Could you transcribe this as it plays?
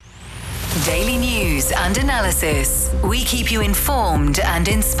Daily news and analysis. We keep you informed and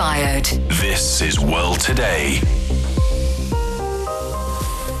inspired. This is World Today.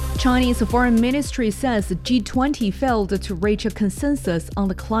 Chinese Foreign Ministry says G20 failed to reach a consensus on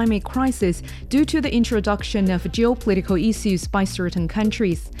the climate crisis due to the introduction of geopolitical issues by certain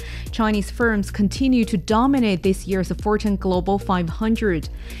countries. Chinese firms continue to dominate this year's Fortune Global 500.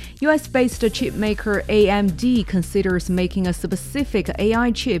 US-based chipmaker AMD considers making a specific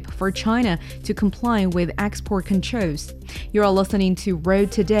AI chip for China to comply with export controls. You're listening to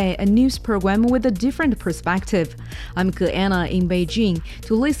World Today, a news program with a different perspective. I'm Anna in Beijing.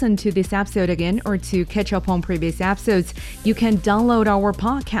 To listen to this episode again or to catch up on previous episodes, you can download our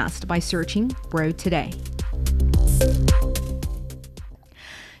podcast by searching World Today.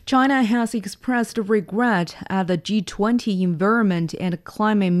 China has expressed regret at the G20 Environment and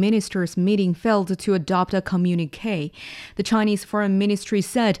Climate Ministers meeting failed to adopt a communique. The Chinese Foreign Ministry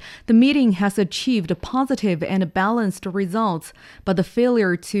said the meeting has achieved positive and balanced results, but the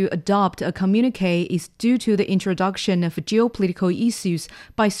failure to adopt a communique is due to the introduction of geopolitical issues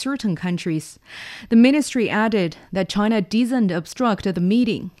by certain countries. The ministry added that China didn't obstruct the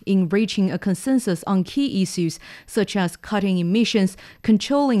meeting in reaching a consensus on key issues such as cutting emissions,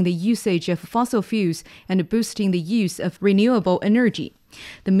 controlling the usage of fossil fuels, and boosting the use of renewable energy.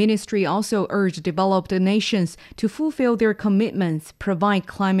 The ministry also urged developed nations to fulfill their commitments, provide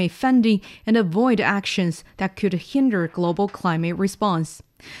climate funding, and avoid actions that could hinder global climate response.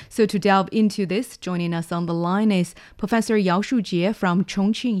 So to delve into this, joining us on the line is Professor Yao Shujie from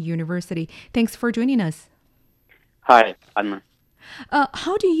Chongqing University. Thanks for joining us. Hi, Anna.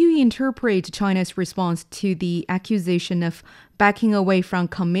 How do you interpret China's response to the accusation of backing away from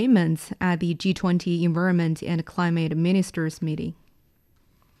commitments at the G20 Environment and Climate Ministers meeting?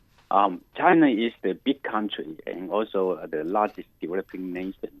 China is the big country and also the largest developing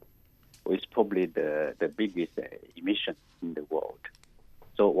nation, with probably the biggest emission in the world.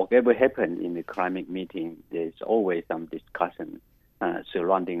 So whatever happened in the climate meeting, there's always some discussion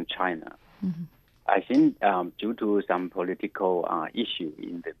surrounding China. Mm-hmm. I think due to some political issue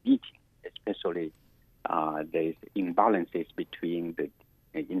in the meeting, especially there's imbalances between the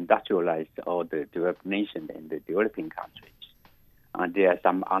industrialized or the developed nation and the developing countries. There are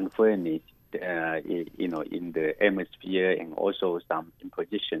some unfairness, in the atmosphere, and also some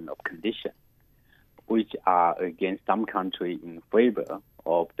imposition of conditions, which are against some countries in favor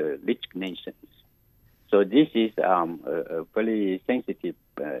of the rich nations. So this is a very sensitive,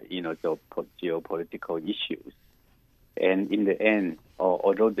 geopolitical issues. And in the end,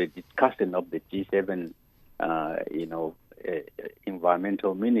 although the discussion of the G7,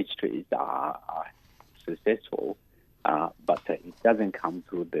 environmental ministries are successful, but it doesn't come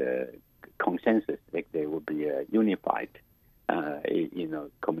to the consensus that there will be a unified,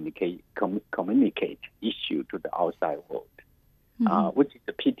 communicate issue to the outside world, which is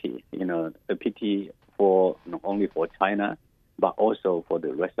a pity. A pity for not only for China, but also for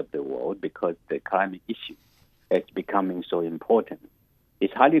the rest of the world, because the climate issue is becoming so important.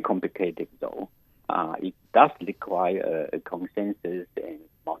 It's highly complicated, though. It does require a consensus and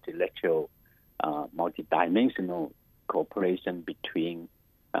multilateral, multidimensional cooperation between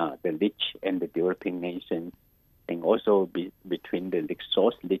the rich and the developing nations, and also between the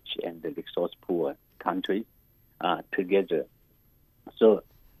resource rich and the resource poor countries together. So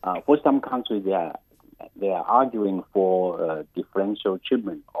for some countries, they are arguing for differential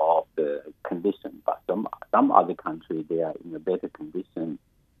treatment of the condition, but some other countries, they are in a better condition.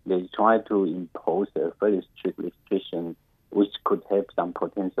 They try to impose a very strict restriction, which could have some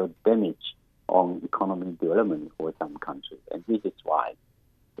potential damage on economic development for some countries. And this is why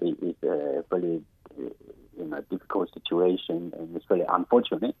it is a very difficult situation, and it's very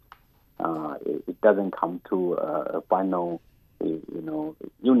unfortunate. It doesn't come to a final,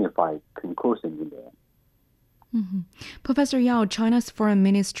 unified conclusion in the end. Mm-hmm. Professor Yao, China's foreign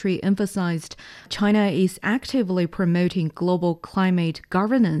ministry emphasized China is actively promoting global climate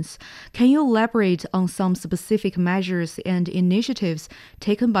governance. Can you elaborate on some specific measures and initiatives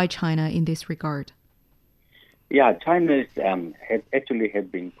taken by China in this regard? Yeah, China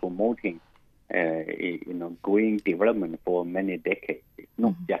have been promoting, green development for many decades. It's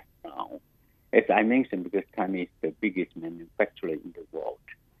not just now. As I mentioned, because China is the biggest manufacturer in the world,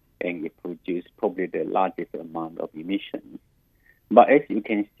 and it produces probably the largest amount of emissions. But as you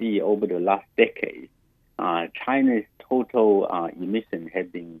can see, over the last decade, China's total emissions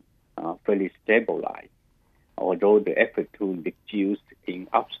have been fairly stabilized, although the effort to reduce in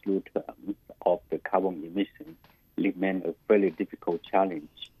absolute terms of the carbon emissions remain a fairly difficult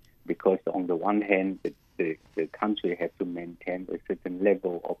challenge, because on the one hand, the country has to maintain a certain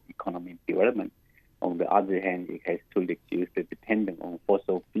level of economic development. On the other hand, it has to reduce the dependence on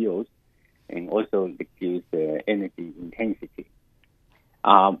fossil fuels and also reduce the energy intensity.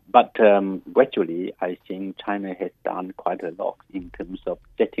 But gradually, I think China has done quite a lot in terms of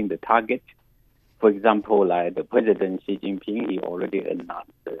setting the target. For example, like the President Xi Jinping, he already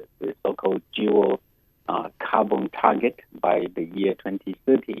announced the so-called dual carbon target by the year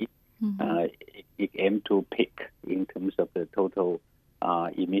 2030. It aimed to peak in terms of the total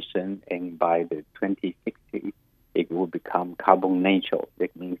emission, and by the 2060, it will become carbon neutral.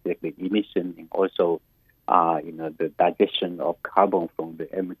 That means that the emission and also the digestion of carbon from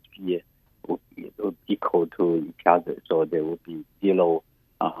the atmosphere will equal to each other, so there will be zero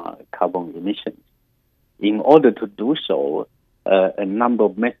carbon emissions. In order to do so, a number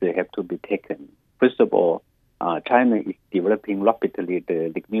of measures have to be taken. First of all, China is developing rapidly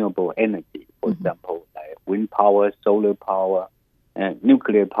the renewable energy, for example, like wind power, solar power, and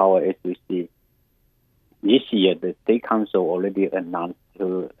nuclear power, as we see. This year, the State Council already announced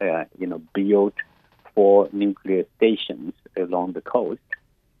to build 4 nuclear stations along the coast.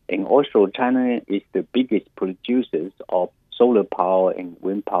 And also, China is the biggest producers of solar power and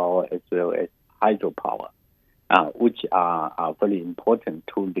wind power as well as hydropower, which are very important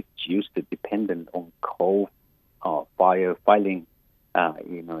to reduce the dependence on coal-firing,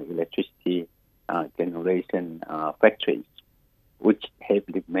 electricity generation factories, which have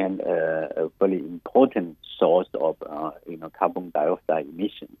remained a very important source of carbon dioxide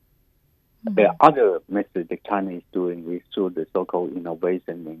emissions. There are other methods that China is doing through the so-called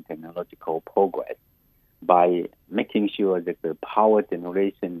innovation and technological progress by making sure that the power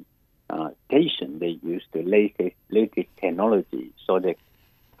generation station, they use the latest technology, so that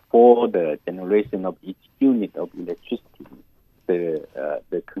for the generation of each unit of electricity,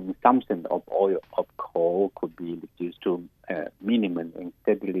 the consumption of oil of coal could be reduced to minimum and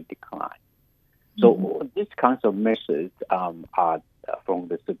steadily decline. So these kinds of measures are from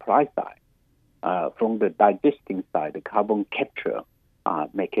the supply side. From the digesting side, the carbon capture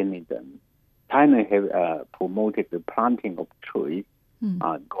mechanism, China have promoted the planting of trees,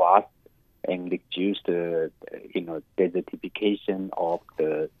 grass, and reduced the desertification of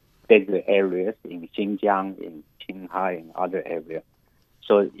the desert areas in Xinjiang, in Qinghai, and other areas.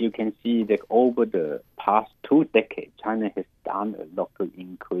 So you can see that over the past 2 decades, China has done a lot to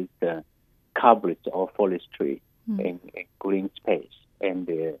increase the coverage of forestry and green space, and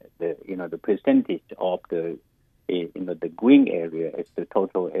the percentage of the green area as the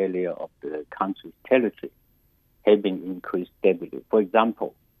total area of the country's territory have been increased steadily. For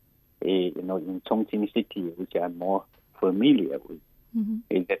example, in Chongqing City, which I'm more familiar with,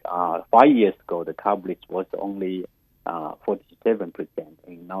 is that 5 years ago the coverage was only 47%,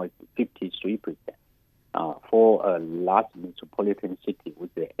 and now it's 53%. For a large metropolitan city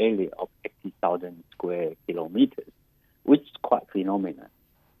with an area of 80,000 square kilometers, which is quite phenomenal.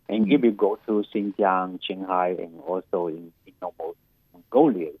 And if you go to Xinjiang, Qinghai, and also in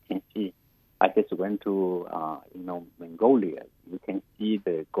Mongolia, you can see. I just went to Mongolia. You can see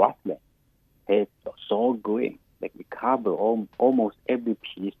the grassland. It's so green. Like we cover almost every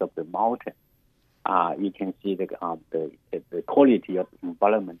piece of the mountain. You can see the quality of the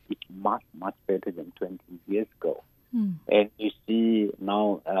environment is much better than 20 years ago. And you see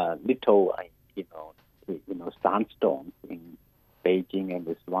now little sandstorms in Beijing and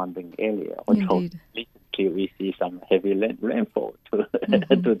the surrounding area. Also, recently we see some heavy rainfall to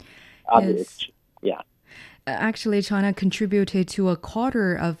other extremes. Yeah. Actually, China contributed to a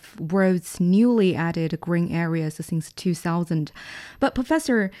quarter of world's newly added green areas since 2000. But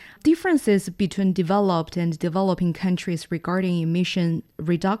Professor, differences between developed and developing countries regarding emission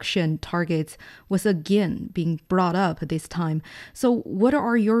reduction targets was again being brought up this time. So what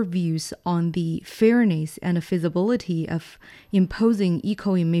are your views on the fairness and feasibility of imposing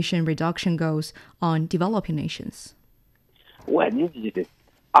eco-emission reduction goals on developing nations? Well, this is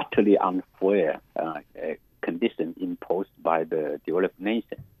utterly unfair conditions imposed by the developed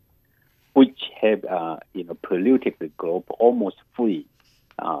nations, which have polluted the globe almost free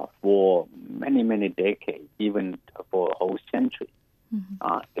for many decades, even for a whole century.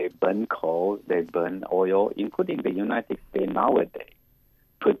 They burn coal, they burn oil, including the United States nowadays,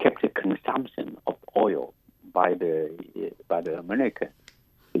 protect the consumption of oil by the Americans.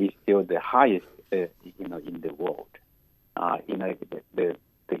 It is still the highest in the world.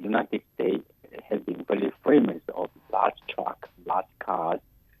 The United States has been very famous of large trucks, large cars,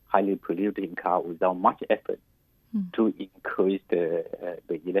 highly polluting cars without much effort to increase the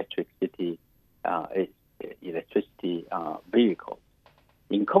electricity vehicles.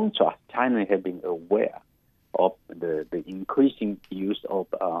 In contrast, China has been aware of the increasing use of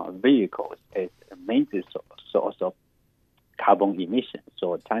vehicles as a major source of carbon emissions.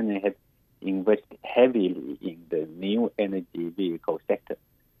 So China has invested heavily in the new energy vehicle sector.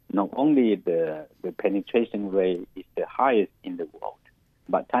 Not only the penetration rate is the highest in the world,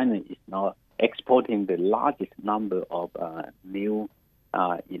 but China is now exporting the largest number of new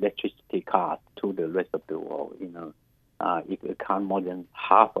electricity cars to the rest of the world. It accounts more than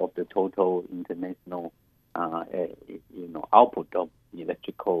half of the total international output of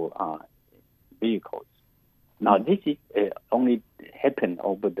electrical vehicles. Now, this is only happened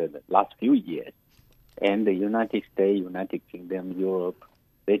over the last few years, and the United States, United Kingdom, Europe,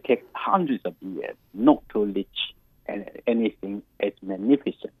 they take hundreds of years not to reach anything as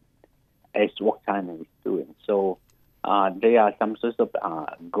magnificent as what China is doing. So there are some sorts of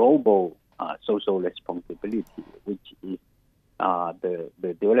global social responsibility, which is the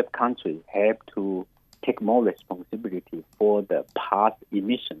developed countries have to take more responsibility for the past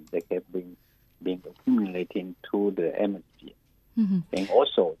emissions that have been accumulating to the atmosphere. Mm-hmm. And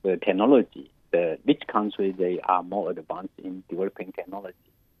also the technology. The rich countries, they are more advanced in developing technology.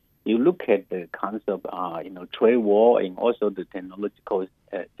 You look at the concept of trade war and also the technological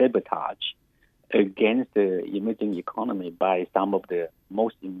sabotage against the emerging economy by some of the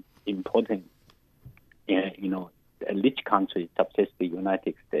most important rich countries such as the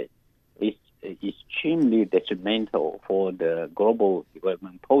United States is extremely detrimental for the global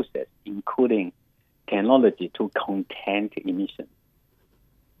development process, including technology to contain emissions.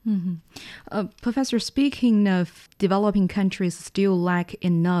 Mm-hmm. Professor, speaking of developing countries still lack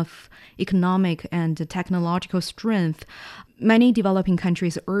enough economic and technological strength, many developing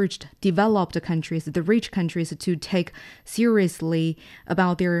countries urged developed countries, the rich countries, to take seriously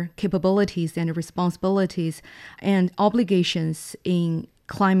about their capabilities and responsibilities and obligations in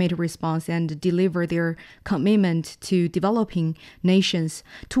climate response and deliver their commitment to developing nations.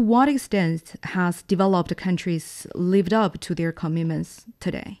 To what extent has developed countries lived up to their commitments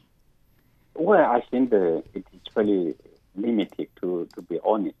today? Well, I think it is very limited, to be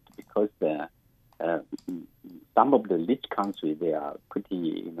honest, because some of the rich countries, they are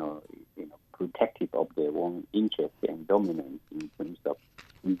pretty, protective of their own interests and dominance in terms of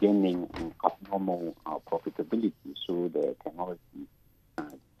gaining abnormal profitability through the technology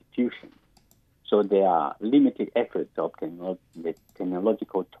diffusion. So there are limited efforts of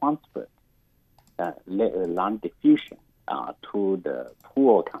technological transfer, let alone diffusion to the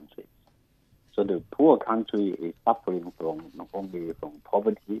poor countries. So the poor country is suffering from not only from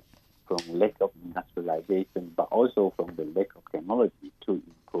poverty, from lack of industrialization, but also from the lack of technology to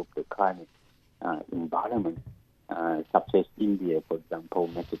improve the climate environment, such as India, for example,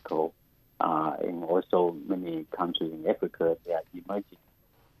 Mexico, and also many countries in Africa. They are emerging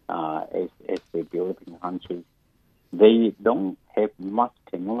as the developing countries. They don't have much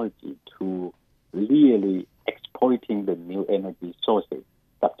technology to really exploiting the new energy sources,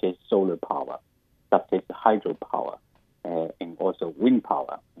 such as solar power, such as hydropower, and also wind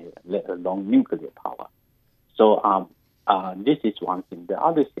power, let alone nuclear power. So this is one thing. The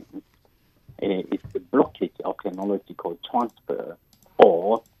other thing is the blockage of technological transfer,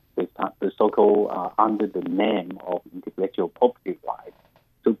 or the so-called under the name of intellectual property rights,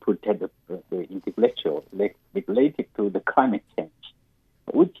 to protect the intellectual related to the climate change,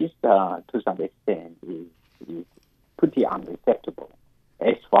 which is to some extent is pretty unacceptable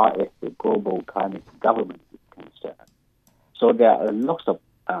as far as the global climate government is concerned. So there are lots of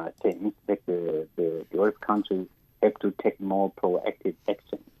things that the developed countries have to take more proactive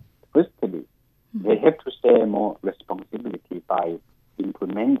action. Firstly, they have to share more responsibility by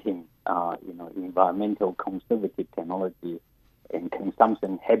implementing, environmental conservative technology and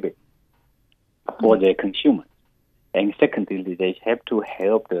consumption habits for their consumers. And secondly, they have to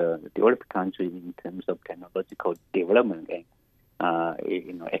help the developed countries in terms of technological development and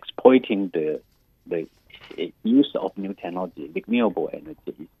exploiting the use of new technology, renewable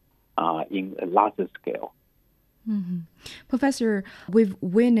energy, in a larger scale. Mm-hmm. Professor, we've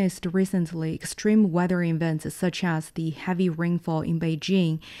witnessed recently extreme weather events such as the heavy rainfall in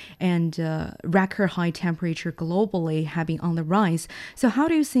Beijing and record high temperature globally have been on the rise. So how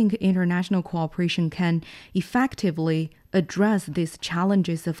do you think international cooperation can effectively address these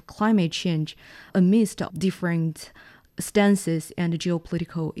challenges of climate change amidst different stances and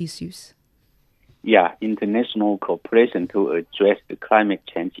geopolitical issues? Yeah, international cooperation to address the climate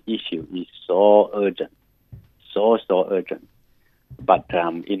change issue is so urgent. So urgent, but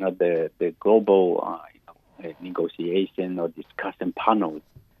the global negotiation or discussion panels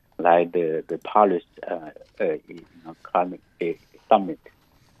like the Paris climate summit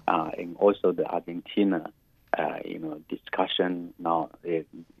and also the Argentina discussion now.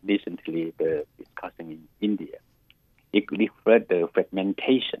 Recently, the discussion in India, it reflects the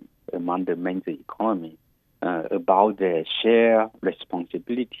fragmentation among the major economies about their shared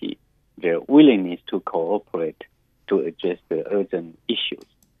responsibility, their willingness to cooperate to address the urgent issues.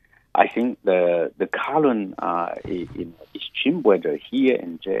 I think the current extreme weather here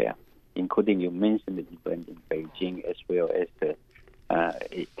and there, including you mentioned the event in Beijing, as well as the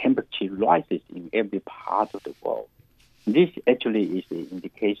temperature rises in every part of the world. This actually is an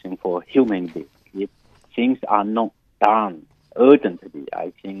indication for human beings. If things are not done urgently,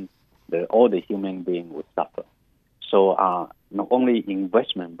 I think all the human beings will suffer. So not only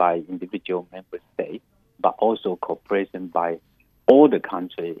investment by individual member states, but also cooperation by all the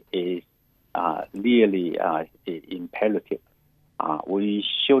countries is really imperative. We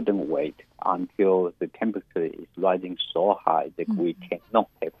shouldn't wait until the temperature is rising so high that we cannot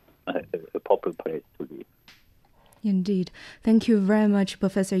have a proper place to live. Indeed. Thank you very much,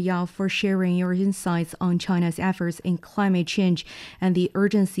 Professor Yao, for sharing your insights on China's efforts in climate change and the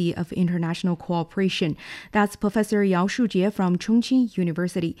urgency of international cooperation. That's Professor Yao Shujie from Chongqing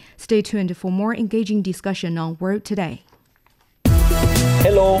University. Stay tuned for more engaging discussion on World Today.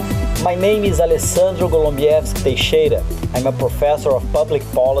 Hello, my name is Alessandro Golombieski Teixeira. I'm a professor of public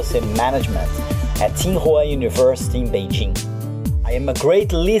policy and management at Tsinghua University in Beijing. I am a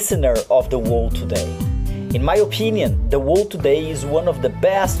great listener of The World Today. In my opinion, The World Today is one of the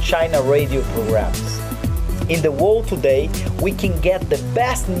best China radio programs. In The World Today, we can get the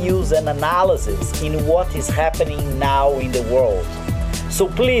best news and analysis in what is happening now in the world. So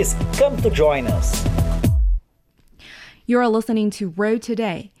please come to join us. You're listening to World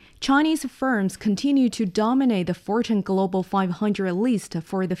Today. Chinese firms continue to dominate the Fortune Global 500 list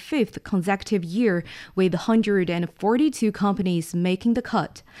for the fifth consecutive year, with 142 companies making the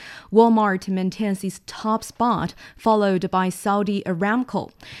cut. Walmart maintains its top spot, followed by Saudi Aramco.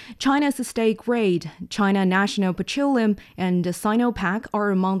 China's State Grid, China National Petroleum, and Sinopec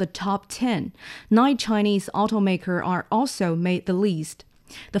are among the top 10. 9 Chinese automakers are also made the list.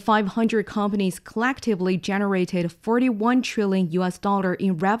 The 500 companies collectively generated $41 trillion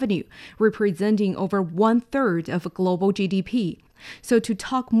in revenue, representing over 1/3 of global GDP. So to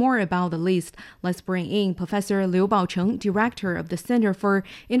talk more about the list, let's bring in Professor Liu Baocheng, Director of the Center for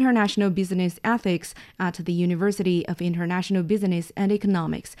International Business Ethics at the University of International Business and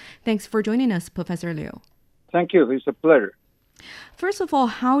Economics. Thanks for joining us, Professor Liu. Thank you. It's a pleasure. First of all,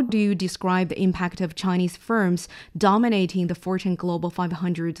 how do you describe the impact of Chinese firms dominating the Fortune Global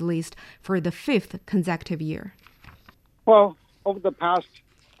 500 list for the fifth consecutive year? Well, over the past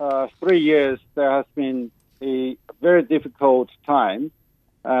 3 years, there has been a very difficult time,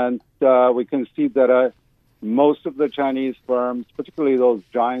 and we can see that most of the Chinese firms, particularly those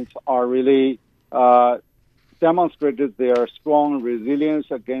giants, are really demonstrated their strong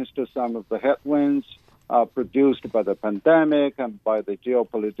resilience against some of the headwinds produced by the pandemic and by the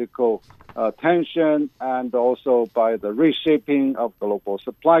geopolitical tension, and also by the reshaping of global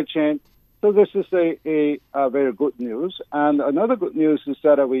supply chain. So this is a very good news. And another good news is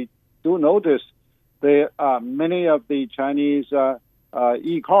that we do notice that many of the Chinese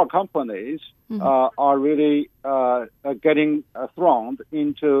e-car companies are really getting thrown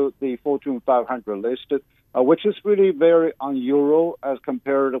into the Fortune 500 list, which is really very unusual as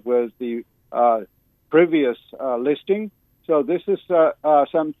compared with the previous listing. So this is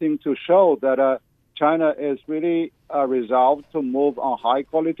something to show that China is really resolved to move on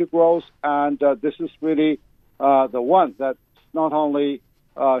high-quality growth, and this is really the one that not only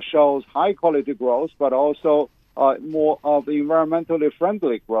shows high-quality growth, but also more of environmentally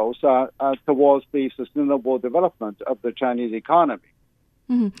friendly growth towards the sustainable development of the Chinese economy.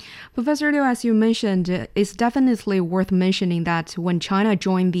 Mm-hmm. Professor Liu, as you mentioned, it's definitely worth mentioning that when China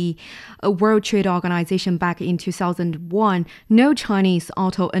joined the World Trade Organization back in 2001, no Chinese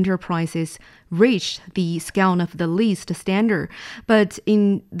auto enterprises reached the scale of the least standard. But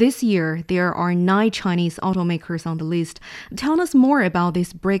in this year, there are 9 Chinese automakers on the list. Tell us more about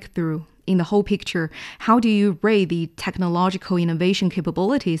this breakthrough in the whole picture. How do you rate the technological innovation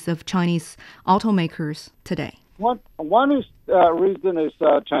capabilities of Chinese automakers today? One reason is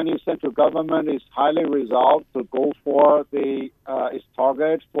Chinese central government is highly resolved to go for its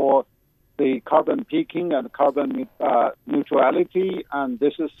target for the carbon peaking and carbon neutrality, and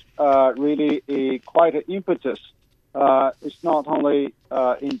this is really quite an impetus. It's not only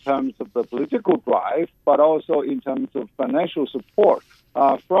in terms of the political drive, but also in terms of financial support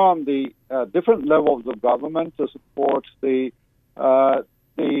from the different levels of government to support the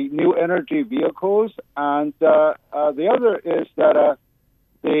new energy vehicles. And the other is that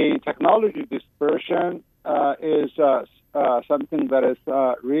the technology dispersion is something that is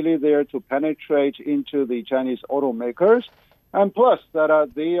really there to penetrate into the Chinese automakers. And plus,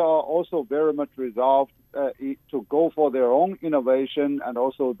 that they are also very much resolved to go for their own innovation and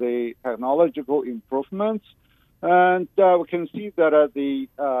also the technological improvements. And we can see that the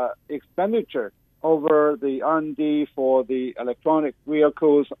expenditure over the R&D for the electronic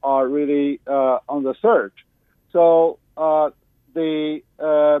vehicles are really on the surge. So the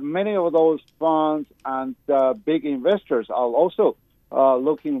many of those funds and big investors are also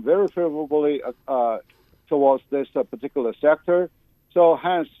looking very favorably towards this particular sector. So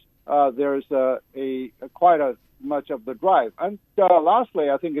hence, there's quite much of the drive. And lastly,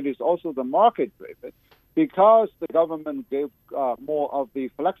 I think it is also the market driven, because the government gave more of the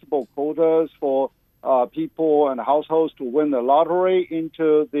flexible quotas for people and households to win the lottery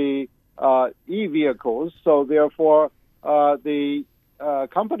into the e-vehicles. So therefore, the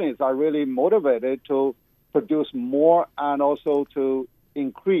companies are really motivated to produce more and also to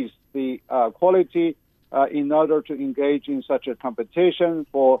increase the quality in order to engage in such a competition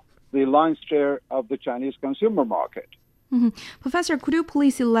for the lion's share of the Chinese consumer market. Mm-hmm. Professor, could you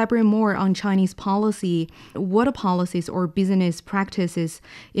please elaborate more on Chinese policy? What policies or business practices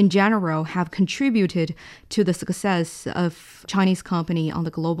in general have contributed to the success of Chinese company on the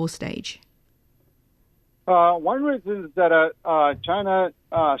global stage? One reason is that China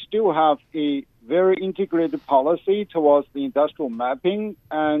still have a very integrated policy towards the industrial mapping,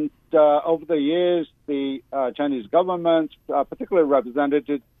 and over the years, the Chinese government, particularly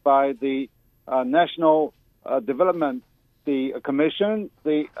represented by the National Development Commission,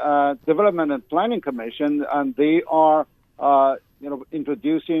 the Development and Planning Commission, and they are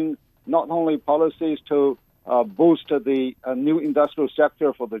introducing not only policies to boost the new industrial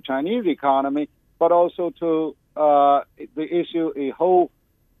sector for the Chinese economy, but also to issue a whole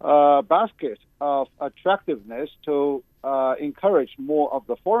basket of attractiveness to encourage more of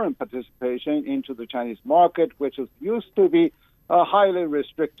the foreign participation into the Chinese market, which used to be highly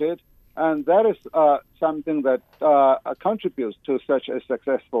restricted. And that is something that contributes to such a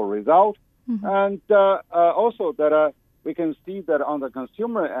successful result. Mm-hmm. And also that we can see that on the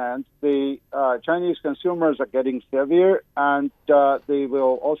consumer end, the Chinese consumers are getting savvier, and they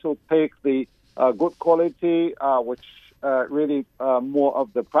will also take the good quality, which really more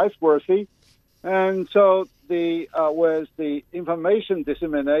of the price worthy. And so with the information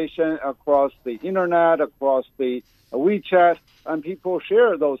dissemination across the internet, across the WeChat, and people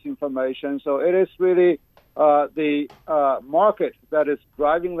share those information. So it is really the market that is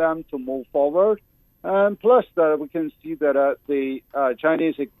driving them to move forward. And plus, we can see that the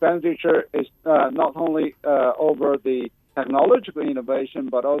Chinese expenditure is not only over the technological innovation,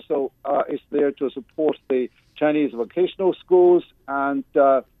 but also is there to support the Chinese vocational schools and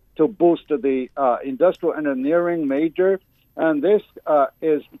to boost the industrial engineering major. And this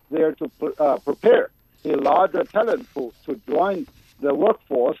is there to prepare a larger talent pool to join the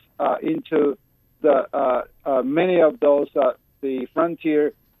workforce into the many of those the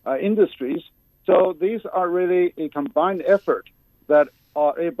frontier industries. So these are really a combined effort that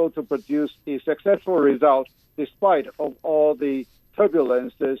are able to produce a successful result despite of all the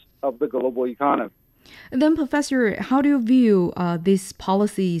turbulences of the global economy. Then, Professor, how do you view these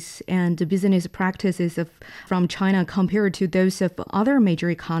policies and business practices from China compared to those of other major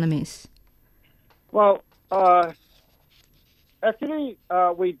economies? Well, actually,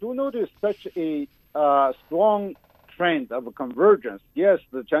 we do notice such a strong trend of convergence. Yes,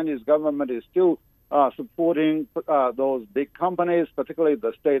 the Chinese government is still supporting those big companies, particularly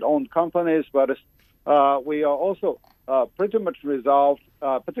the state-owned companies, but we are also pretty much resolved,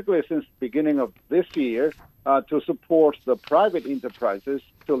 particularly since the beginning of this year, to support the private enterprises,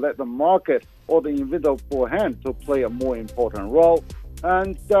 to let the market or the individual hand to play a more important role.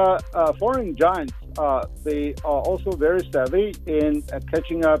 And foreign giants, they are also very savvy in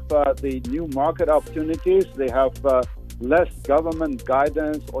catching up the new market opportunities. They have less government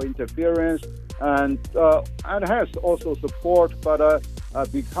guidance or interference, and has also support. But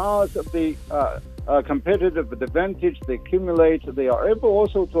because of the competitive advantage they accumulate, they are able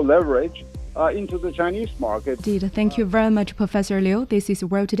also to leverage into the Chinese market. Indeed. Thank you very much, Professor Liu. This is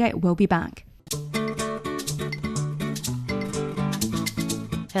World Today. We'll be back.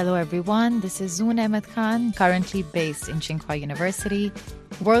 Hello everyone, this is Zoon Ahmed Khan, currently based in Tsinghua University.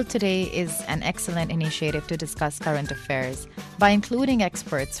 World Today is an excellent initiative to discuss current affairs by including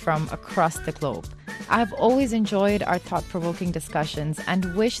experts from across the globe. I've always enjoyed our thought-provoking discussions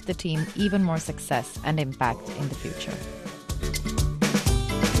and wish the team even more success and impact in the future.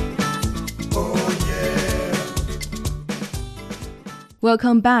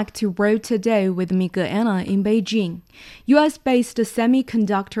 Welcome back to World Today with me, Anna, in Beijing. US-based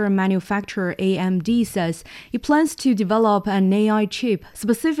semiconductor manufacturer AMD says it plans to develop an AI chip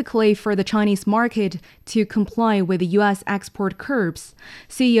specifically for the Chinese market to comply with the US export curbs.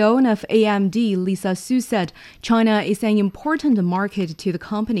 CEO of AMD, Lisa Su, said China is an important market to the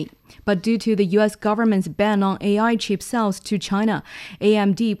company. But due to the U.S. government's ban on AI chip sales to China,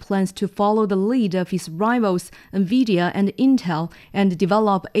 AMD plans to follow the lead of its rivals NVIDIA and Intel and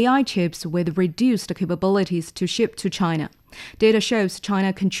develop AI chips with reduced capabilities to ship to China. Data shows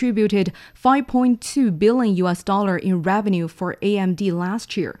China contributed $5.2 billion in revenue for AMD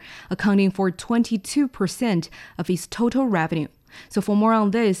last year, accounting for 22% of its total revenue. So for more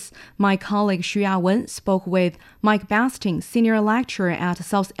on this, my colleague Xu Yawen spoke with Mike Basting, senior lecturer at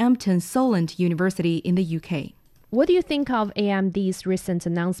Southampton Solent University in the UK. What do you think of AMD's recent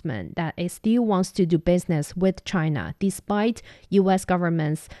announcement that it still wants to do business with China despite U.S.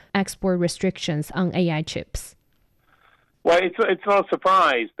 government's export restrictions on AI chips? Well, it's not a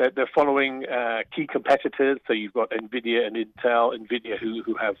surprise that they're following key competitors. So you've got NVIDIA and Intel. NVIDIA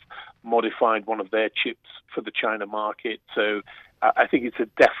who have modified one of their chips for the China market. So I think it's a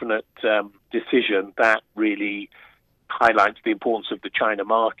definite decision that really highlights the importance of the China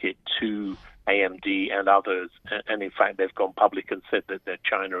market to AMD and others. And in fact, they've gone public and said that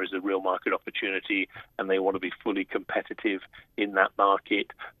China is a real market opportunity and they want to be fully competitive in that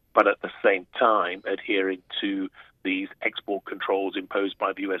market, but at the same time adhering to these export controls imposed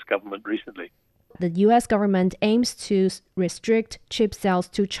by the U.S. government recently. The U.S. government aims to restrict chip sales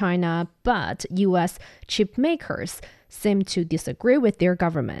to China, but U.S. chip makers seem to disagree with their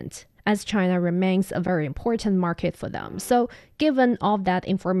government, as China remains a very important market for them. So given all that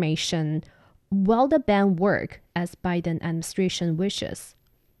information, will the ban work as Biden administration wishes?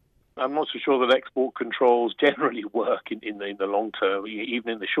 I'm not so sure that export controls generally work in the long term,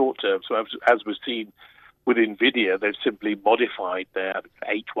 even in the short term. So as we've seen with NVIDIA, they've simply modified their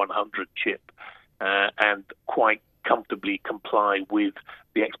H100 chip and quite comfortably comply with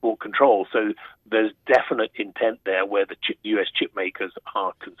the export control. So there's definite intent there where the U.S. chip makers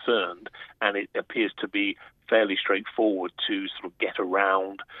are concerned, and it appears to be fairly straightforward to sort of get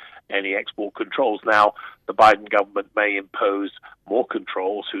around any export controls. Now, the Biden government may impose more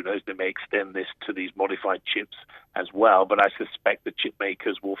controls. Who knows? They may extend this to these modified chips as well. But I suspect the chip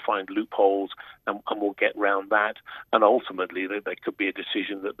makers will find loopholes and will get around that. And ultimately, there could be a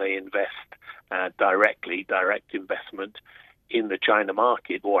decision that they invest direct investment in the China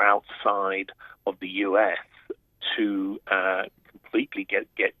market or outside of the U.S. to completely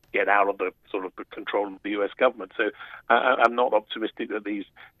get out of the sort of the control of the U.S. government. So I'm not optimistic that these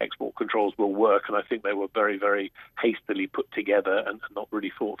export controls will work, and I think they were very, very hastily put together and not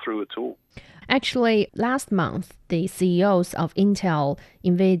really thought through at all. Actually, last month, the CEOs of Intel,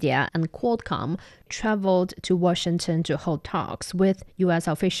 NVIDIA, and Qualcomm traveled to Washington to hold talks with U.S.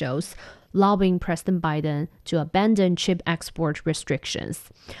 officials lobbying President Biden to abandon chip export restrictions.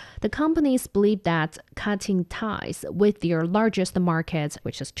 The companies believe that cutting ties with their largest market,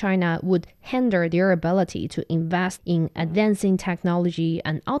 which is China, would hinder their ability to invest in advancing technology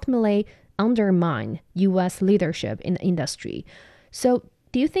and ultimately undermine U.S. leadership in the industry. So,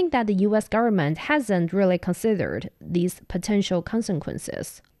 do you think that the U.S. government hasn't really considered these potential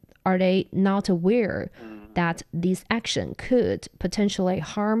consequences? Are they not aware that this action could potentially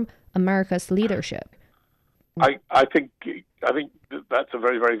harm America's leadership? I think that's a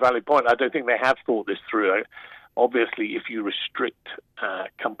very, very valid point. I don't think they have thought this through. Obviously, if you restrict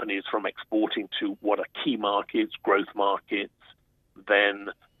companies from exporting to what are key markets, growth markets, then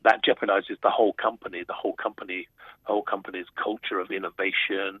that jeopardizes the whole company's culture of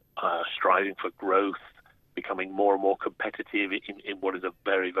innovation, striving for growth, becoming more and more competitive in what is a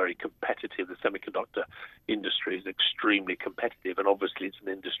very, very competitive. The semiconductor industry is extremely competitive, and obviously it's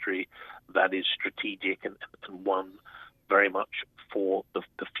an industry that is strategic and one very much for the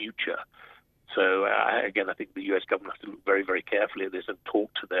future. So again, I think the U.S. government has to look very, very carefully at this and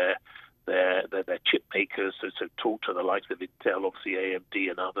talk to their chip makers. So talk to the likes of Intel, obviously AMD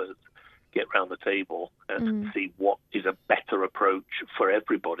and others. Get around the table and see what is a better approach for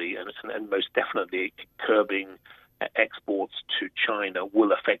everybody, and most definitely curbing exports to China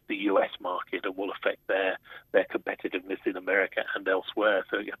will affect the U.S. market and will affect their competitiveness in America and elsewhere.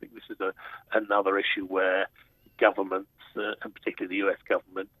 So I think this is another issue where governments, and particularly the U.S.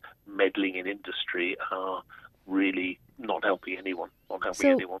 government, meddling in industry are really not helping anyone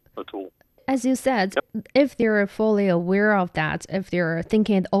at all. As you said, if they're fully aware of that, if they're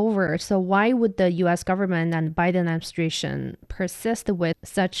thinking it over, so why would the U.S. government and Biden administration persist with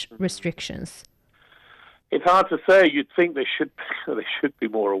such restrictions? It's hard to say. You'd think they should be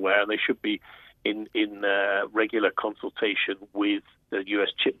more aware, and they should be in regular consultation with the U.S.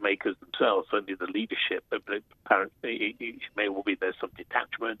 chip makers themselves, certainly the leadership. But apparently, it may well be there's some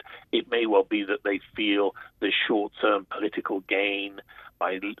detachment. It may well be that they feel the short-term political gain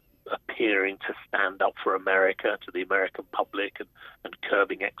by appearing to stand up for America to the American public and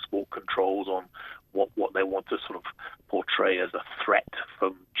curbing export controls on what they want to sort of portray as a threat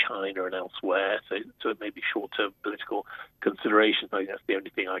from China and elsewhere. So it may be short-term political considerations. I think that's the only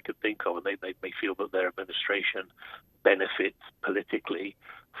thing I could think of. And they may feel that their administration benefits politically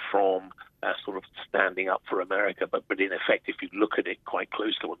from sort of standing up for America. But in effect, if you look at it quite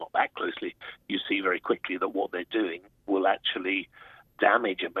closely, well, not that closely, you see very quickly that what they're doing will actually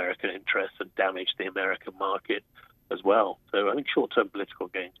damage American interests and damage the American market as well. So I think short-term political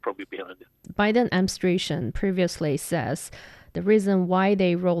gains probably behind it. Biden administration previously says the reason why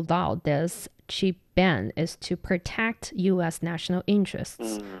they rolled out this chip ban is to protect U.S. national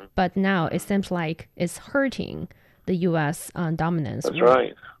interests. But now it seems like it's hurting the U.S. Dominance. That's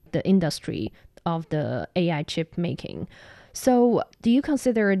right. The industry of the AI chip making. So do you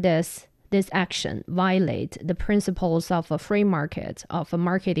consider this action violate the principles of a free market, of a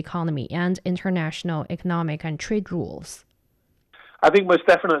market economy, and international economic and trade rules? I think most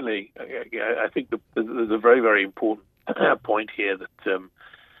definitely. I think there's a very, very important point here that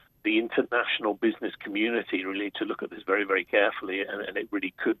the international business community really need to look at this very, very carefully, and it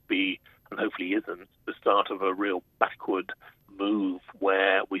really could be, and hopefully isn't, the start of a real backward move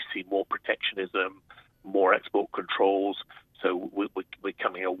where we see more protectionism, more export controls. So we're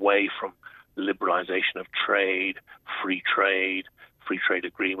coming away from liberalization of trade, free trade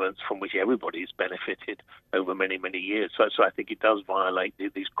agreements from which everybody's benefited over many, many years. So I think it does violate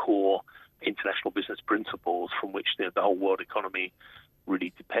these core international business principles from which the whole world economy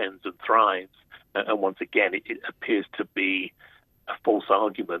really depends and thrives. And once again, it appears to be a false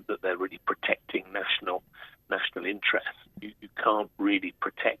argument that they're really protecting national interests. You can't really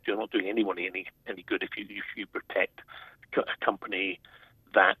protect. You're not doing anybody any good if you protect a company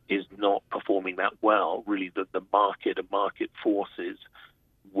that is not performing that well. Really, the market and market forces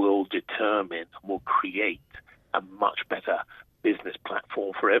will determine, will create a much better business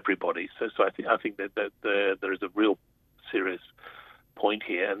platform for everybody. So I think that there is a real serious point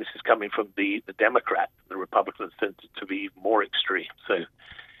here, and this is coming from the Democrats. The Republicans tend to be even more extreme. So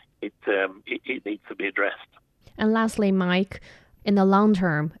it needs to be addressed. And lastly, Mike, in the long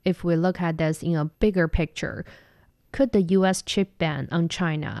term, if we look at this in a bigger picture, could the U.S. chip ban on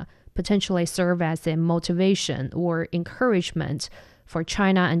China potentially serve as a motivation or encouragement for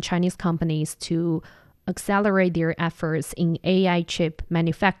China and Chinese companies to accelerate their efforts in AI chip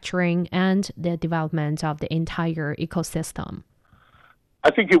manufacturing and the development of the entire ecosystem?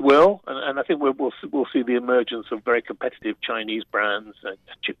 I think it will, and I think we'll see the emergence of very competitive Chinese brands,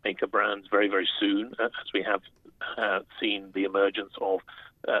 chip maker brands, very, very soon, as we have seen the emergence of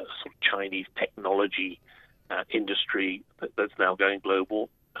sort of Chinese technology industry that's now going global.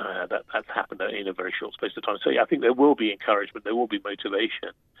 That's happened in a very short space of time. So I think there will be encouragement, there will be motivation.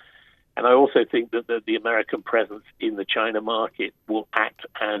 And I also think that the American presence in the China market will act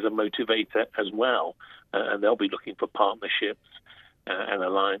as a motivator as well. And they'll be looking for partnerships and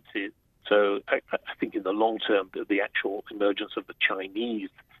alliances. So I think in the long term, the actual emergence of the Chinese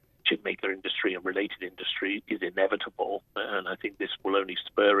chipmaker industry and related industry is inevitable. And I think this will only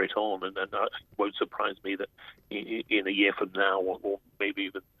spur it on. And it won't surprise me that in a year from now, or maybe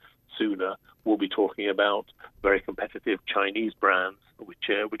even sooner, we'll be talking about very competitive Chinese brands, which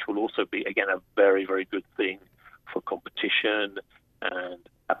will also be, again, a very, very good thing for competition and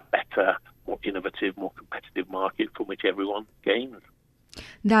a better, more innovative, more competitive market from which everyone gains.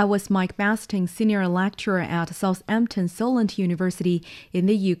 That was Mike Basting, Senior Lecturer at Southampton Solent University in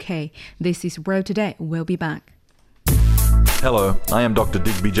the UK. This is World Today. We'll be back. Hello, I am Dr.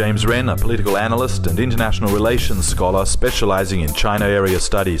 Digby James Wren, a political analyst and international relations scholar specializing in China area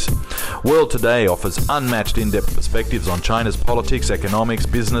studies. World Today offers unmatched in-depth perspectives on China's politics, economics,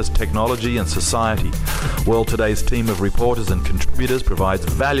 business, technology and society. World Today's team of reporters and contributors provides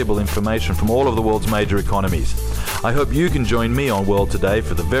valuable information from all of the world's major economies. I hope you can join me on World Today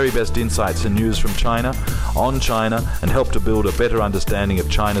for the very best insights and news from China, on China, and help to build a better understanding of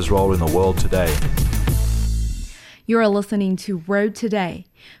China's role in the world today. You're listening to World Today.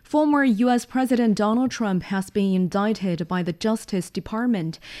 Former U.S. President Donald Trump has been indicted by the Justice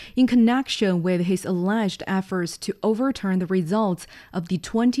Department in connection with his alleged efforts to overturn the results of the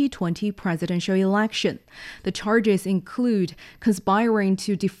 2020 presidential election. The charges include conspiring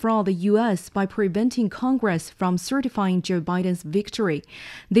to defraud the U.S. by preventing Congress from certifying Joe Biden's victory.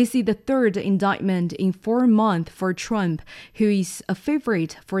 This is the third indictment in 4 months for Trump, who is a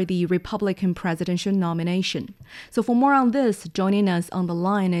favorite for the Republican presidential nomination. So for more on this, joining us on the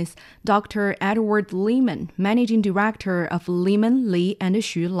line is Dr. Edward Lehman, Managing Director of Lehman, Lee &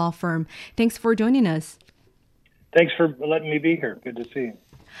 Xu Law Firm. Thanks for joining us. Thanks for letting me be here. Good to see you.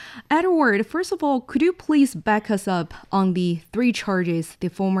 Edward, first of all, could you please back us up on the 3 charges the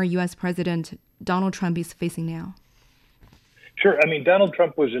former U.S. President Donald Trump is facing now? Sure. I mean, Donald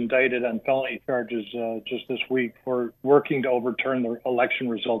Trump was indicted on felony charges just this week for working to overturn the election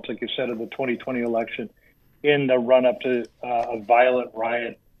results, like you said, of the 2020 election in the run-up to a violent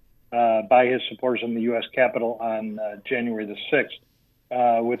riot by his supporters in the U.S. Capitol on January the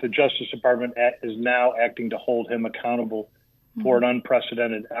 6th, with the Justice Department is now acting to hold him accountable for an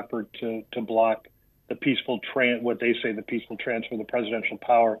unprecedented effort to block the peaceful what they say the peaceful transfer of the presidential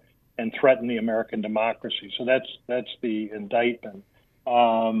power and threaten the American democracy. So that's the indictment.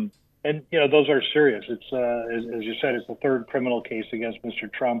 And, you know, those are serious. It's, as you said, it's the third criminal case against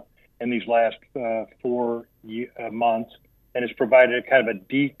Mr. Trump in these last 4 months, and it's provided a kind of a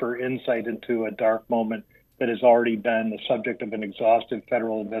deeper insight into a dark moment that has already been the subject of an exhaustive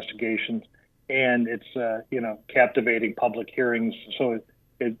federal investigation, and it's captivating public hearings. So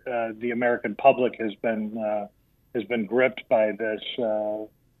the American public has been gripped by this,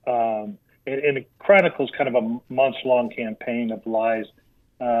 and it chronicles kind of a months-long campaign of lies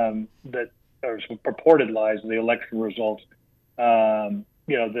that are some purported lies, the election results.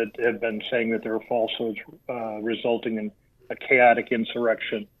 That have been saying that there are falsehoods resulting in a chaotic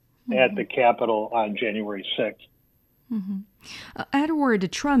insurrection at the Capitol on January 6th.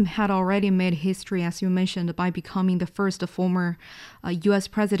 Edward, Trump had already made history, as you mentioned, by becoming the first former U.S.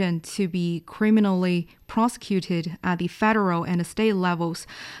 president to be criminally prosecuted at the federal and state levels.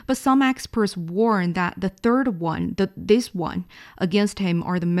 But some experts warn that the third one, this one, against him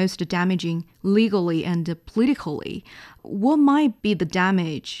are the most damaging legally and politically. What might be the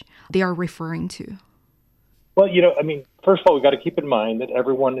damage they are referring to? Well, first of all, we've got to keep in mind that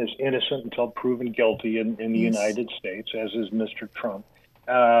everyone is innocent until proven guilty in the United States, as is Mr. Trump.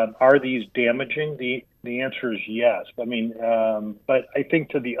 Are these damaging? The answer is yes. But I think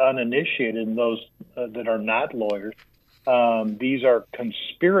to the uninitiated and those that are not lawyers, these are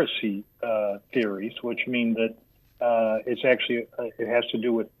conspiracy theories, which mean that it has to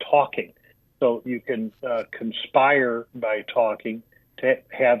do with talking. So you can conspire by talking to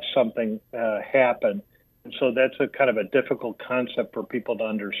have something happen. And so that's a kind of a difficult concept for people to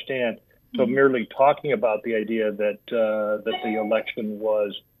understand. So merely talking about the idea that the election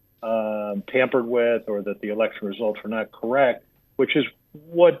was tampered with or that the election results were not correct, which is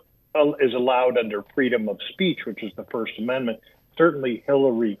what is allowed under freedom of speech, which is the First Amendment. Certainly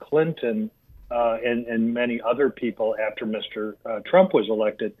Hillary Clinton and many other people after Mr. Trump was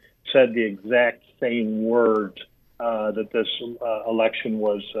elected said the exact same words, that this election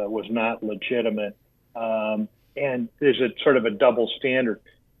was not legitimate. And there's a sort of a double standard.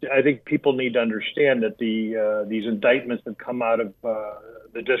 I think people need to understand that these indictments that come out of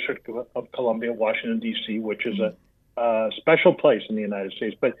the District of Columbia, Washington, D.C., which is a special place in the United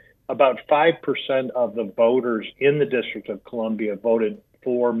States, but about 5% of the voters in the District of Columbia voted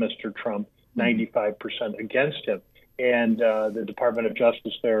for Mr. Trump, 95% against him. And the Department of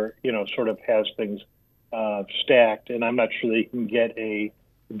Justice there, sort of has things stacked, and I'm not sure they can get a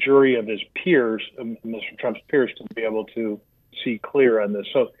jury of his peers, Mr. Trump's peers, to be able to see clear on this.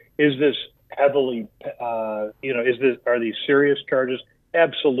 So is this heavily, are these serious charges?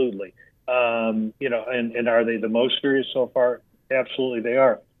 Absolutely. And are they the most serious so far? Absolutely they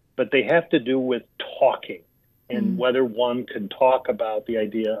are. But they have to do with talking and whether one can talk about the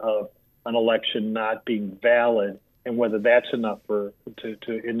idea of an election not being valid and whether that's enough to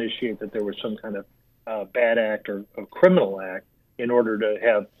initiate that there was some kind of bad act or a criminal act in order to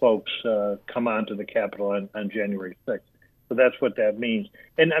have folks come onto the Capitol on January 6th. So that's what that means.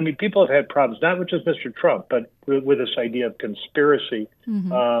 And people have had problems, not with just Mr. Trump, but with this idea of conspiracy.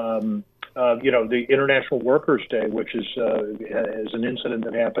 The International Workers' Day, which is an incident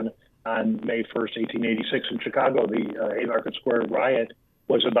that happened on May 1st, 1886 in Chicago, the Haymarket Square riot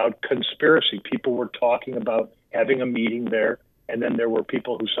was about conspiracy. People were talking about having a meeting there, and then there were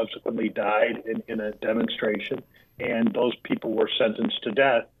people who subsequently died in a demonstration. And those people were sentenced to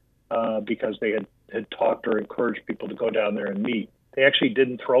death because they had talked or encouraged people to go down there and meet. They actually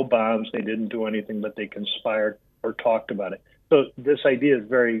didn't throw bombs. They didn't do anything, but they conspired or talked about it. So this idea is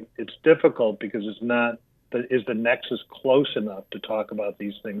it's difficult because it's not, is the nexus close enough to talk about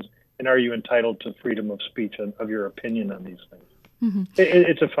these things? And are you entitled to freedom of speech and of your opinion on these things? Mm-hmm.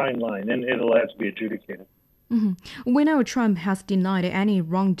 It's a fine line, and it'll have to be adjudicated. Mm-hmm. We know Trump has denied any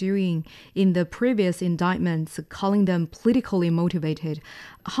wrongdoing in the previous indictments, calling them politically motivated.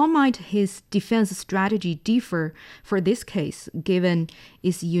 How might his defense strategy differ for this case, given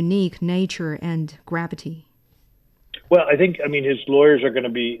its unique nature and gravity? Well, I think, his lawyers are going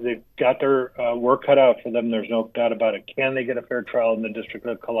to they've got their work cut out for them. There's no doubt about it. Can they get a fair trial in the District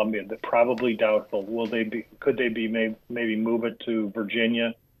of Columbia? They're probably doubtful. Could they maybe move it to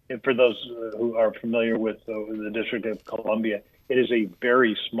Virginia? And for those who are familiar with the District of Columbia, it is a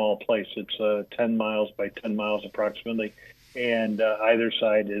very small place. It's 10 miles by 10 miles approximately. And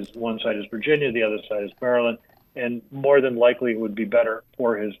one side is Virginia, the other side is Maryland. And more than likely, it would be better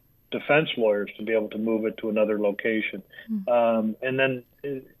for his defense lawyers to be able to move it to another location. And then,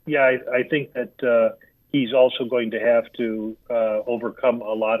 I think that he's also going to have to overcome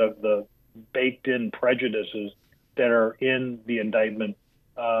a lot of the baked-in prejudices that are in the indictment,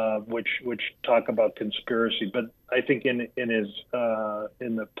 which talk about conspiracy. But I think in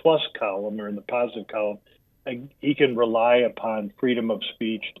the plus column or in the positive column, he can rely upon freedom of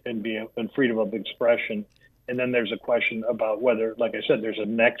speech and freedom of expression. And then there's a question about whether, like I said, there's a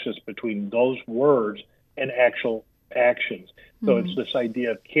nexus between those words and actual actions. So it's this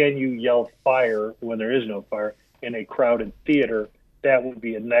idea of, can you yell fire when there is no fire in a crowded theater? That would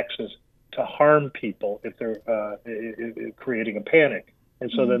be a nexus to harm people if they're creating a panic. And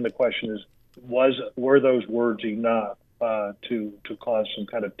so then the question is, were those words enough to cause some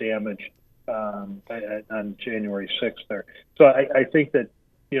kind of damage on January 6th there? So I think that,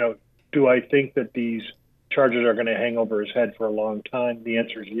 do I think that these charges are going to hang over his head for a long time? The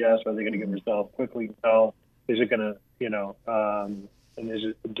answer is yes. Are they going to get resolved quickly? No. Is it going to, and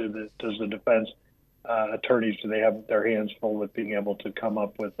does the defense attorneys, do they have their hands full with being able to come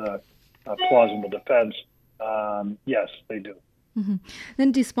up with a plausible defense? Yes, they do. Mm-hmm.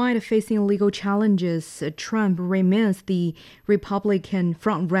 Then despite facing legal challenges, Trump remains the Republican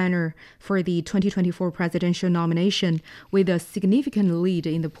frontrunner for the 2024 presidential nomination with a significant lead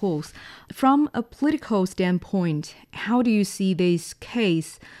in the polls. From a political standpoint, how do you see this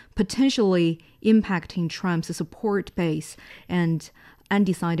case potentially impacting Trump's support base and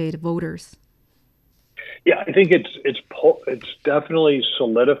undecided voters? Yeah, I think it's definitely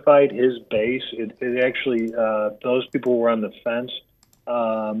solidified his base. It actually, those people who were on the fence,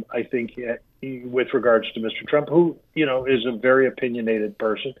 I think, with regards to Mr. Trump, who is a very opinionated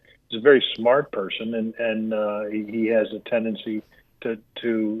person, is a very smart person, and he has a tendency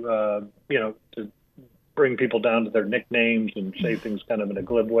to bring people down to their nicknames and say things kind of in a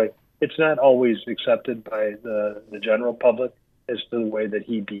glib way. It's not always accepted by the general public as to the way that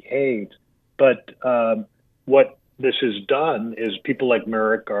he behaves. But what this has done is people like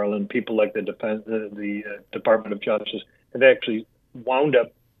Merrick Garland, people like the Department of Justice, have actually wound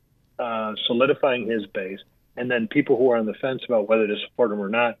up solidifying his base. And then people who are on the fence about whether to support him or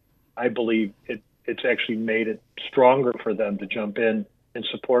not, I believe it's actually made it stronger for them to jump in and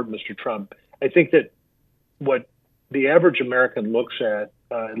support Mr. Trump. I think that what the average American looks at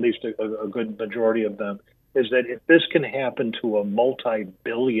least a good majority of them, is that if this can happen to a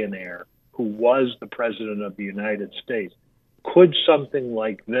multi-billionaire who was the president of the United States, could something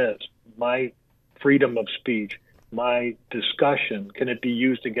like this, my freedom of speech, my discussion, can it be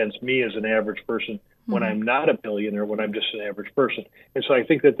used against me as an average person when I'm not a billionaire, when I'm just an average person? And so I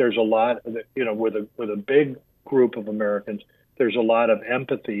think that there's a lot, with a big group of Americans, there's a lot of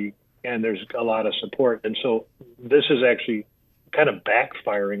empathy and there's a lot of support. And so this is actually kind of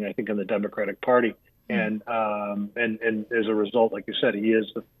backfiring, I think, in the Democratic Party. And as a result, like you said, he is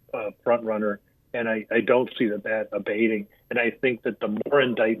the front runner, and I don't see that abating. And I think that the more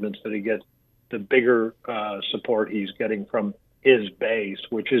indictments that he gets, the bigger support he's getting from his base,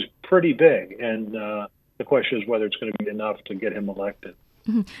 which is pretty big. And the question is whether it's going to be enough to get him elected.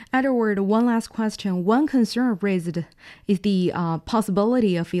 Mm-hmm. Edward, one last question. One concern raised is the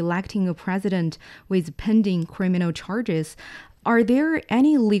possibility of electing a president with pending criminal charges. Are there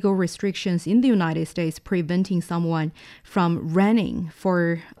any legal restrictions in the United States preventing someone from running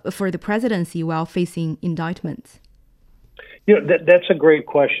for the presidency while facing indictments? That's a great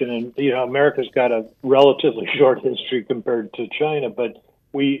question. And, America's got a relatively short history compared to China, but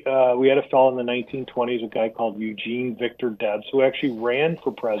we had a fellow in the 1920s, a guy called Eugene Victor Debs, who actually ran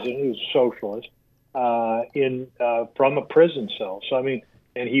for president. He was a socialist from a prison cell. So,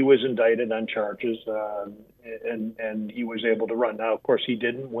 and he was indicted on charges, and he was able to run. Now, of course, he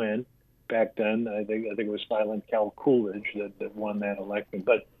didn't win back then. I think it was Silent Cal Coolidge that won that election,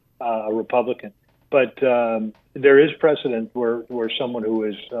 but a Republican. But there is precedent where someone who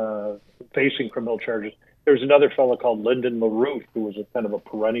is facing criminal charges. There was another fellow called Lyndon LaRouche, who was a kind of a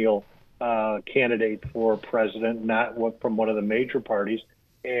perennial candidate for president, not from one of the major parties,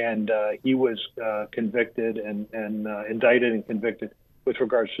 and he was convicted and indicted and convicted with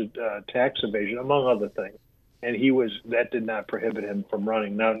regards to tax evasion, among other things. And that did not prohibit him from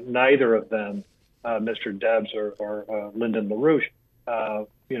running. Now, neither of them, Mr. Debs or Lyndon LaRouche,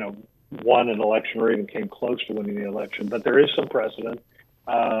 won an election or even came close to winning the election. But there is some precedent,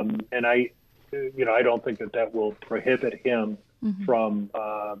 and I don't think that will prohibit him from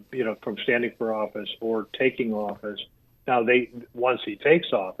standing for office or taking office. Now, once he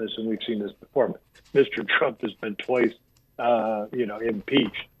takes office, and we've seen this before, Mr. Trump has been twice,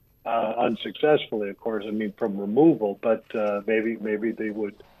 impeached, unsuccessfully, of course. I mean, from removal, but maybe they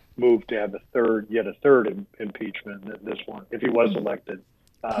would move to have yet a third impeachment. This one, if he was elected,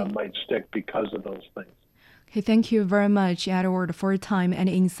 might stick because of those things. Okay, thank you very much, Edward, for your time and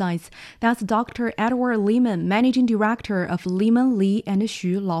insights. That's Dr. Edward Lehman, Managing Director of Lehman, Lee &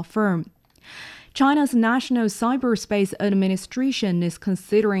 Xu Law Firm. China's National Cyberspace Administration is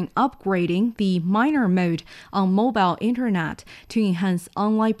considering upgrading the minor mode on mobile internet to enhance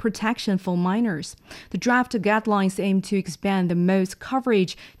online protection for minors. The draft guidelines aim to expand the mode's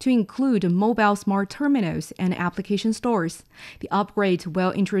coverage to include mobile smart terminals and application stores. The upgrade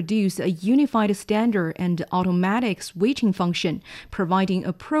will introduce a unified standard and automatic switching function, providing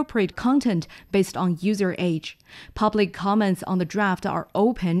appropriate content based on user age. Public comments on the draft are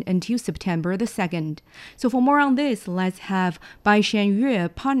open until September the 2nd. So for more on this, let's have Bai Shan-yue,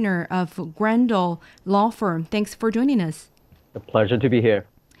 partner of Grandel Law Firm. Thanks for joining us. A pleasure to be here.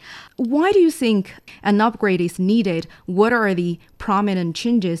 Why do you think an upgrade is needed? What are the prominent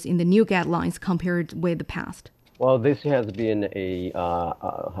changes in the new guidelines compared with the past? Well, this has been a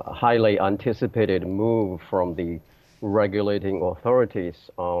highly anticipated move from the regulating authorities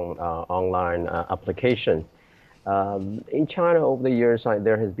on online application. In China, over the years,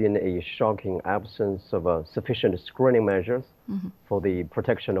 there has been a shocking absence of sufficient screening measures for the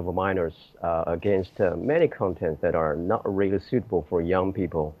protection of minors against many contents that are not really suitable for young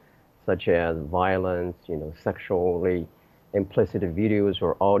people, such as violence, sexually implicit videos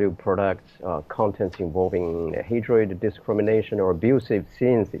or audio products, contents involving hatred, discrimination, or abusive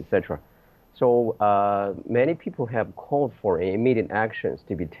scenes, etc. So many people have called for immediate actions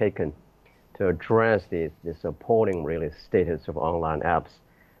to be taken to address this appalling status of online apps,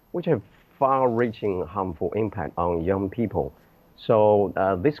 which have far-reaching harmful impact on young people. So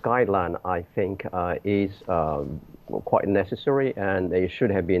this guideline, I think, is quite necessary, and it should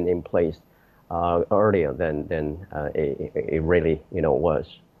have been in place earlier than it really was.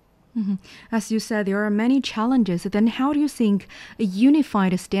 As you said, there are many challenges. Then how do you think a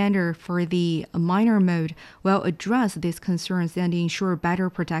unified standard for the minor mode will address these concerns and ensure better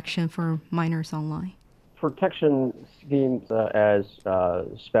protection for minors online? Protection schemes, as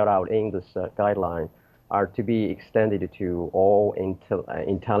spelled out in this guideline, are to be extended to all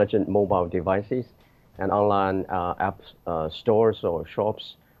intelligent mobile devices and online app stores or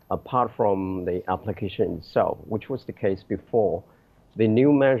shops, apart from the application itself, which was the case before. The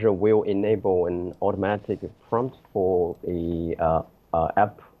new measure will enable an automatic prompt for the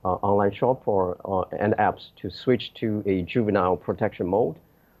app online shop and apps to switch to a juvenile protection mode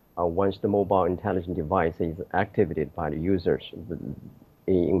once the mobile intelligent device is activated by the users.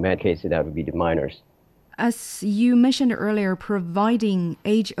 In many cases, that would be the minors. As you mentioned earlier, providing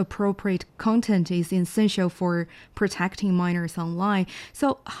age-appropriate content is essential for protecting minors online.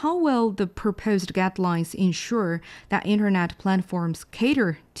 So how will the proposed guidelines ensure that internet platforms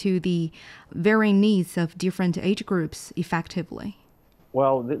cater to the varying needs of different age groups effectively?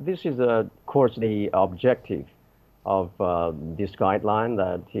 Well, this is, of course, the objective of this guideline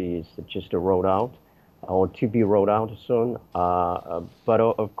that is just rolled out or to be rolled out soon. But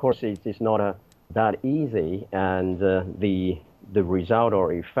of course, it is not that easy, and the result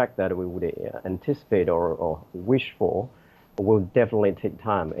or effect that we would anticipate or wish for will definitely take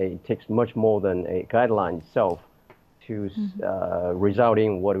time. It takes much more than a guideline itself to result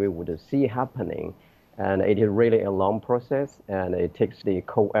in what we would see happening, and it is really a long process, and it takes the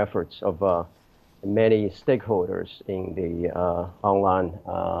co-efforts of many stakeholders in the online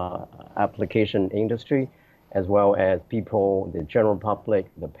application industry, as well as people, the general public,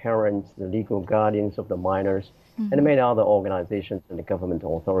 the parents, the legal guardians of the minors, and many other organizations and the government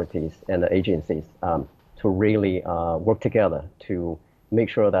authorities and the agencies to really work together to make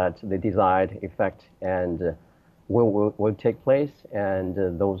sure that the desired effect and will take place, and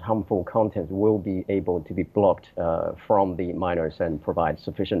those harmful contents will be able to be blocked from the minors and provide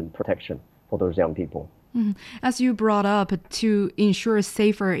sufficient protection for those young people. As you brought up, to ensure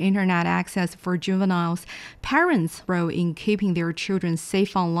safer internet access for juveniles, parents' role in keeping their children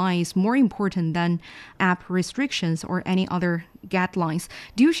safe online is more important than app restrictions or any other guidelines.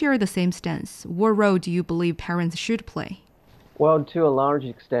 Do you share the same stance? What role do you believe parents should play? Well, to a large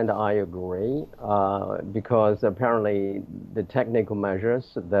extent, I agree, because apparently the technical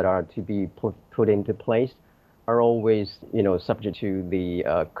measures that are to be put into place are always, subject to the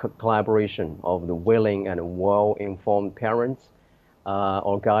collaboration of the willing and well-informed parents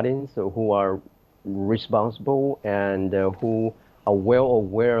or guardians who are responsible and who are well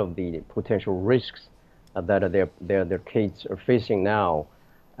aware of the potential risks that their kids are facing now.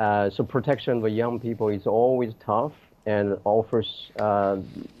 So protection of young people is always tough and offers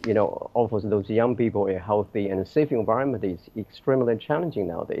those young people a healthy and safe environment is extremely challenging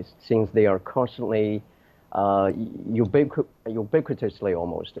nowadays, since they are constantly ubiquitously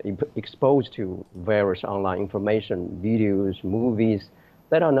almost exposed to various online information, videos, movies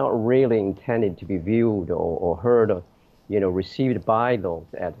that are not really intended to be viewed or heard, received by those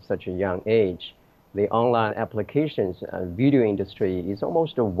at such a young age. The online applications and video industry is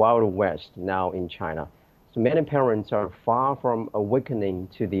almost a wild west now in China. So many parents are far from awakening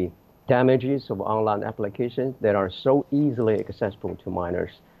to the damages of online applications that are so easily accessible to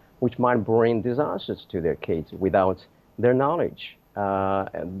minors, which might bring disasters to their kids without their knowledge.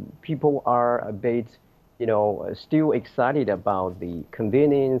 People are a bit, still excited about the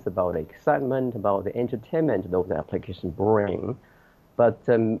convenience, about the excitement, about the entertainment those applications bring. But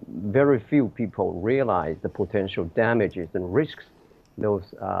very few people realize the potential damages and risks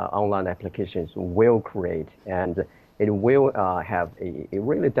those online applications will create, and it will have a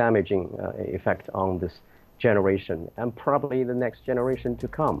really damaging effect on this generation and probably the next generation to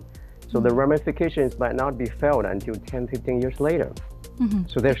come. So the ramifications might not be felt until 10, 15 years later.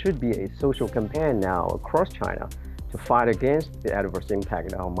 So there should be a social campaign now across China to fight against the adverse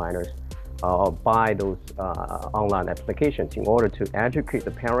impact on minors by those online applications in order to educate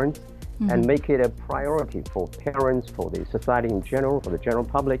the parents and make it a priority for parents, for the society in general, for the general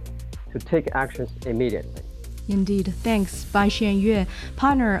public to take actions immediately. Indeed. Thanks, Bai Xianyue,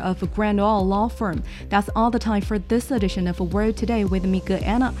 partner of Grand All Law Firm. That's all the time for this edition of World Today with Mika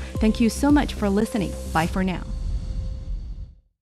Anna. Thank you so much for listening. Bye for now.